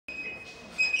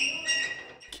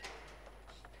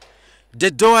The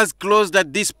doors closed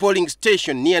at this polling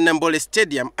station near Nambole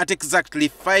Stadium at exactly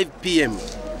 5 p.m.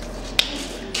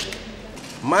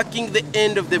 marking the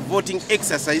end of the voting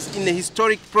exercise in a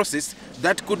historic process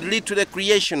that could lead to the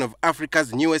creation of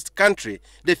Africa's newest country,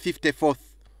 the 54th.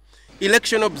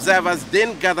 Election observers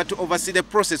then gathered to oversee the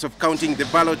process of counting the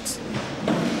ballots.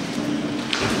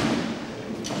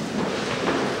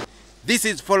 This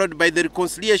is followed by the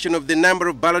reconciliation of the number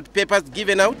of ballot papers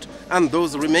given out and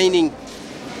those remaining.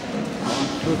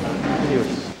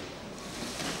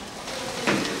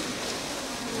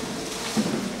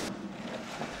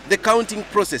 The counting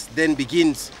process then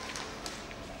begins.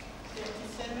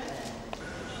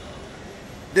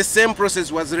 The same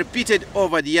process was repeated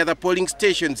over the other polling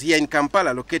stations here in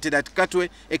Kampala, located at Katwe,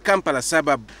 a Kampala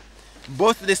suburb.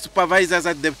 Both the supervisors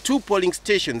at the two polling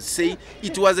stations say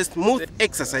it was a smooth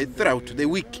exercise throughout the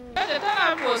week. The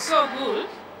turnout was so good,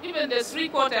 even the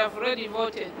 3/4 have already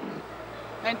voted.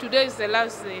 And today is the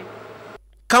last day.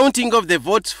 Counting of the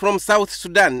votes from South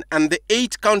Sudan and the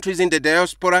 8 countries in the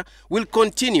diaspora will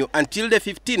continue until the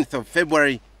 15th of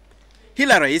February.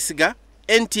 Hilary Isiga,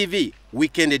 NTV,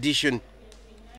 Weekend Edition.